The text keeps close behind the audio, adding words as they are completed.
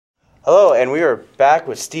Hello, and we are back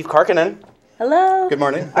with Steve Karkanen. Hello. Good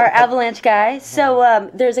morning. Our Avalanche guy. So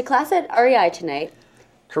there's a class at REI tonight.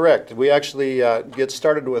 Correct. We actually get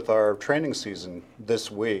started with our training season this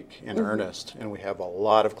week in earnest, and we have a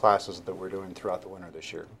lot of classes that we're doing throughout the winter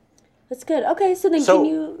this year. That's good. Okay, so then can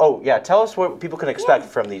you... Oh, yeah, tell us what people can expect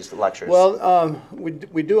from these lectures. Well,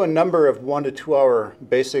 we do a number of 1 to 2 hour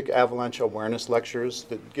basic avalanche awareness lectures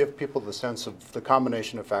that give people the sense of the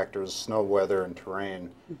combination of factors, snow, weather, and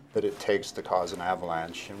terrain, that it takes to cause an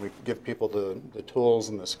avalanche. And we give people the tools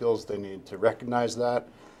and the skills they need to recognize that,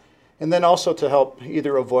 and then also to help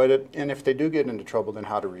either avoid it, and if they do get into trouble, then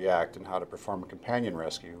how to react and how to perform a companion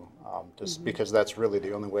rescue, just because that's really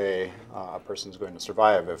the only way a person's going to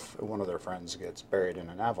survive if one of their friends gets buried in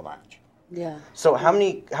an avalanche. Yeah. So how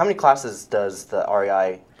many classes does the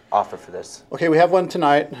REI offer for this? Okay, we have one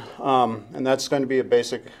tonight, and that's going to be a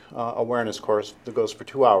basic awareness course that goes for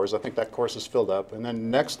 2 hours. I think that course is filled up. And then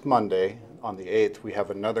next Monday, on the 8th, we have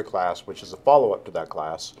another class, which is a follow-up to that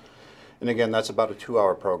class. And again, that's about a 2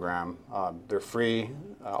 hour program. They're free.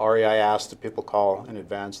 REI asks that people call in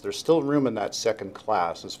advance. There's still room in that second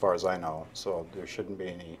class, as far as I know, so there shouldn't be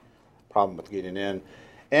any problem with getting in.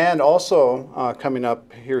 And also, coming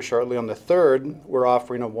up here shortly on the 3rd, we're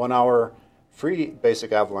offering a 1 hour free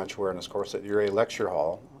basic avalanche awareness course at URA Lecture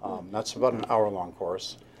Hall. That's about an hour-long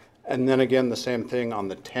course. And then again, the same thing on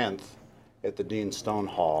the 10th at the Dean Stone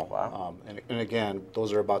Hall. Wow. And again,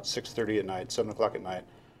 those are about 6:30 at night, 7 o'clock at night,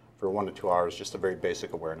 for 1 to 2 hours, just a very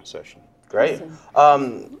basic awareness session. Great.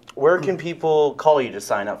 Where can people call you to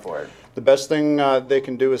sign up for it? The best thing they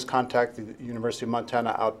can do is contact the University of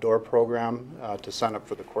Montana Outdoor Program to sign up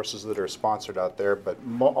for the courses that are sponsored out there. But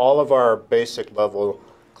all of our basic level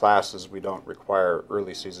classes, we don't require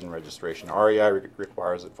early season registration. REI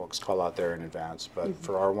requires that folks call out there in advance. But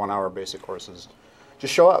for our 1 hour basic courses,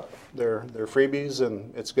 just show up. They're freebies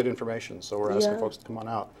and it's good information. So we're asking folks to come on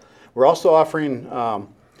out. We're also offering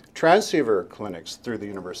transceiver clinics through the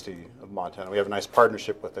University of Montana. We have a nice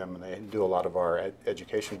partnership with them, and they do a lot of our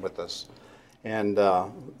education with us. And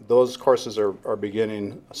those courses are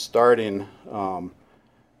starting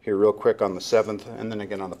here real quick on the 7th, and then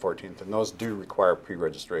again on the 14th. And those do require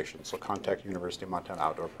pre-registration, so contact University of Montana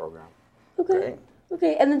Outdoor Program. Okay. Great.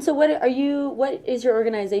 Okay, and then so what is your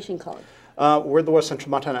organization called? We're the West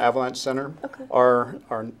Central Montana Avalanche Center. Okay.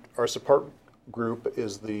 Our support group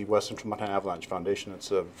is the West Central Montana Avalanche Foundation.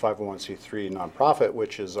 It's a 501c3 nonprofit,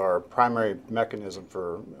 which is our primary mechanism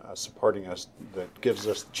for supporting us, that gives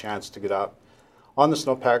us the chance to get out on the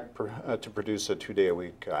snowpack to produce a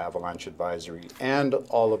 2-day-a-week avalanche advisory and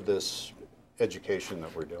all of this education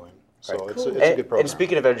that we're doing. So Right. it's a good program. And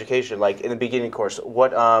speaking of education, like in the beginning course,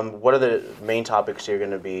 what are the main topics you're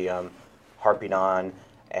going to be harping on?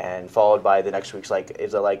 And followed by the next week's, like,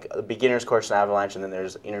 is it like a beginner's course in avalanche, and then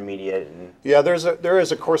there's intermediate? And Yeah, there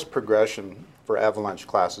is a course progression for avalanche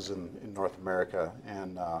classes in North America,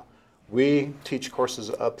 and we teach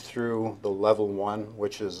courses up through the level 1,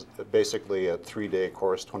 which is basically a 3-day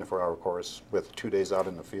course, 24-hour course with 2 days out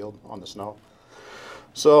in the field on the snow.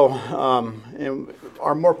 So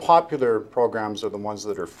our more popular programs are the ones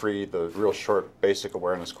that are free, the real short basic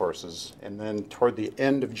awareness courses. And then toward the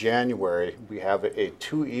end of January, we have a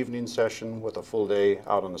 2-evening session with a full day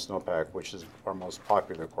out on the snowpack, which is our most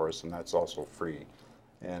popular course, and that's also free.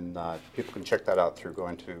 And people can check that out through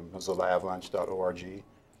going to missoulaavalanche.org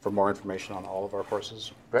for more information on all of our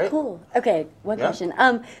courses. Great. Cool. Okay, one question.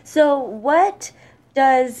 So what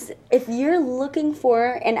does, if you're looking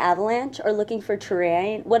for an avalanche or looking for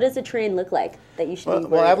terrain, what does the terrain look like that you should be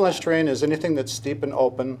Well, avalanche terrain is anything that's steep and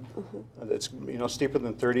open, that's steeper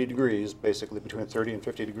than 30 degrees, basically between 30 and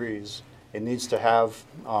 50 degrees. It needs to have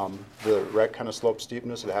the right kind of slope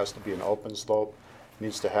steepness. It has to be an open slope. It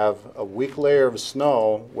needs to have a weak layer of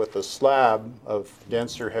snow with a slab of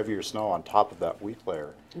denser, heavier snow on top of that weak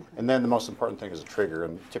layer. And then the most important thing is a trigger,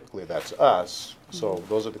 and typically that's us. So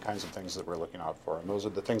those are the kinds of things that we're looking out for, and those are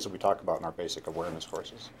the things that we talk about in our basic awareness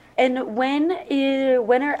courses. And when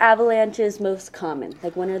are avalanches most common?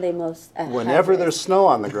 Like, when are they most Whenever hazardous? there's snow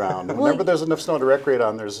on the ground, whenever there's enough snow to recreate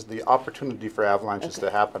on, there's the opportunity for avalanches to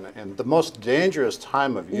happen. And the most dangerous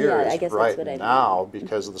time of year is right now,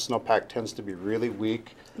 because the snowpack tends to be really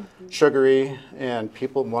weak, sugary, and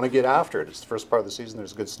people want to get after it. It's the first part of the season.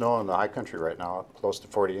 There's good snow in the high country right now, close to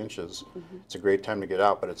 40 inches. It's a great time to get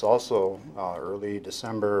out, but it's also early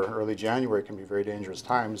December, early January can be very dangerous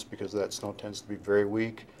times because that snow tends to be very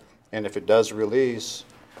weak. And if it does release,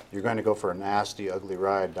 you're going to go for a nasty, ugly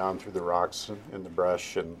ride down through the rocks and the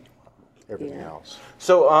brush and everything else.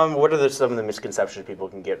 So what are some of the misconceptions people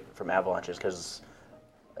can get from avalanches? Because,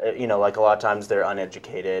 like a lot of times they're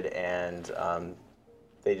uneducated and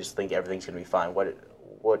they just think everything's going to be fine?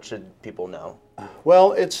 What should people know?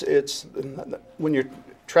 Well, it's when you're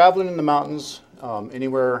traveling in the mountains,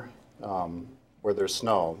 anywhere where there's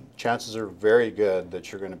snow, chances are very good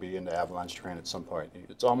that you're going to be into avalanche terrain at some point.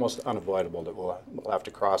 It's almost unavoidable that we'll have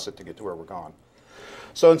to cross it to get to where we're going.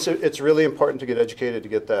 So it's really important to get educated, to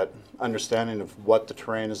get that understanding of what the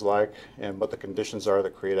terrain is like and what the conditions are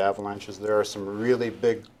that create avalanches. There are some really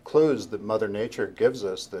big clues that Mother Nature gives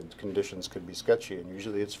us that conditions could be sketchy, and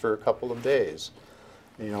usually it's for a couple of days.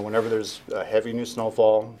 You know, whenever there's a heavy new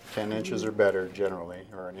snowfall, 10 inches or better generally,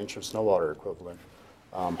 or an inch of snow water equivalent.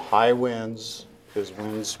 High winds, because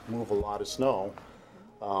winds move a lot of snow.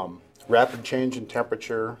 Rapid change in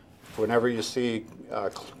temperature. Whenever you see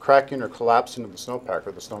cracking or collapsing of the snowpack,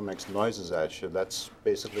 or the snow makes noises at you, that's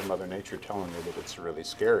basically Mother Nature telling you that it's really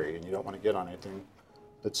scary, and you don't want to get on anything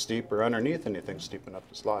that's steep or underneath anything steep enough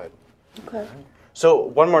to slide. Okay. So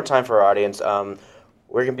one more time for our audience,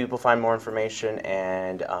 where can people find more information,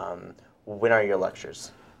 and when are your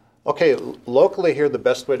lectures? Okay, locally here, the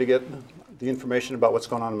best way to get the information about what's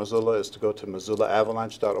going on in Missoula is to go to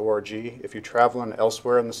missoulaavalanche.org. If you're traveling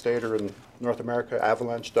elsewhere in the state or in North America,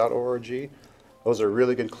 avalanche.org. Those are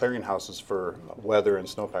really good clearinghouses for weather and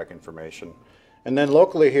snowpack information. And then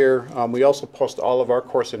locally here, we also post all of our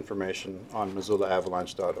course information on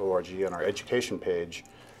missoulaavalanche.org on our education page.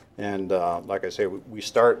 And like I say, we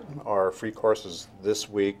start our free courses this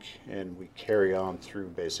week, and we carry on through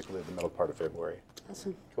basically the middle part of February.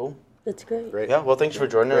 Awesome. Cool. That's great. Great. Yeah, well, thanks for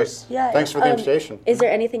joining us. Yeah. Thanks for the invitation. Is there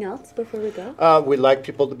anything else before we go? We'd like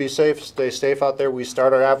people to be safe, stay safe out there. We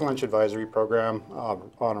start our avalanche advisory program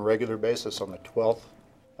on a regular basis on the 12th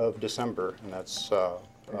of December, and that's a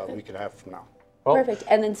week and a half from now. Well, Perfect.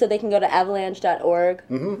 And then so they can go to avalanche.org.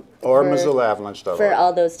 Or missoulaavalanche.org. For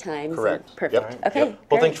all those times. Correct. Perfect. Yep. Okay. Yep. Well,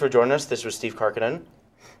 great. thanks for joining us. This was Steve Karkanen,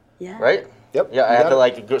 Yeah. right? Yep. Yeah, I you have got to it.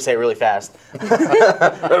 like go say it really fast.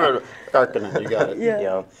 Karkanen, you got it. Yeah. You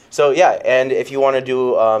know. So yeah, and if you want to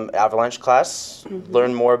do avalanche class,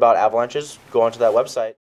 learn more about avalanches, go onto that website.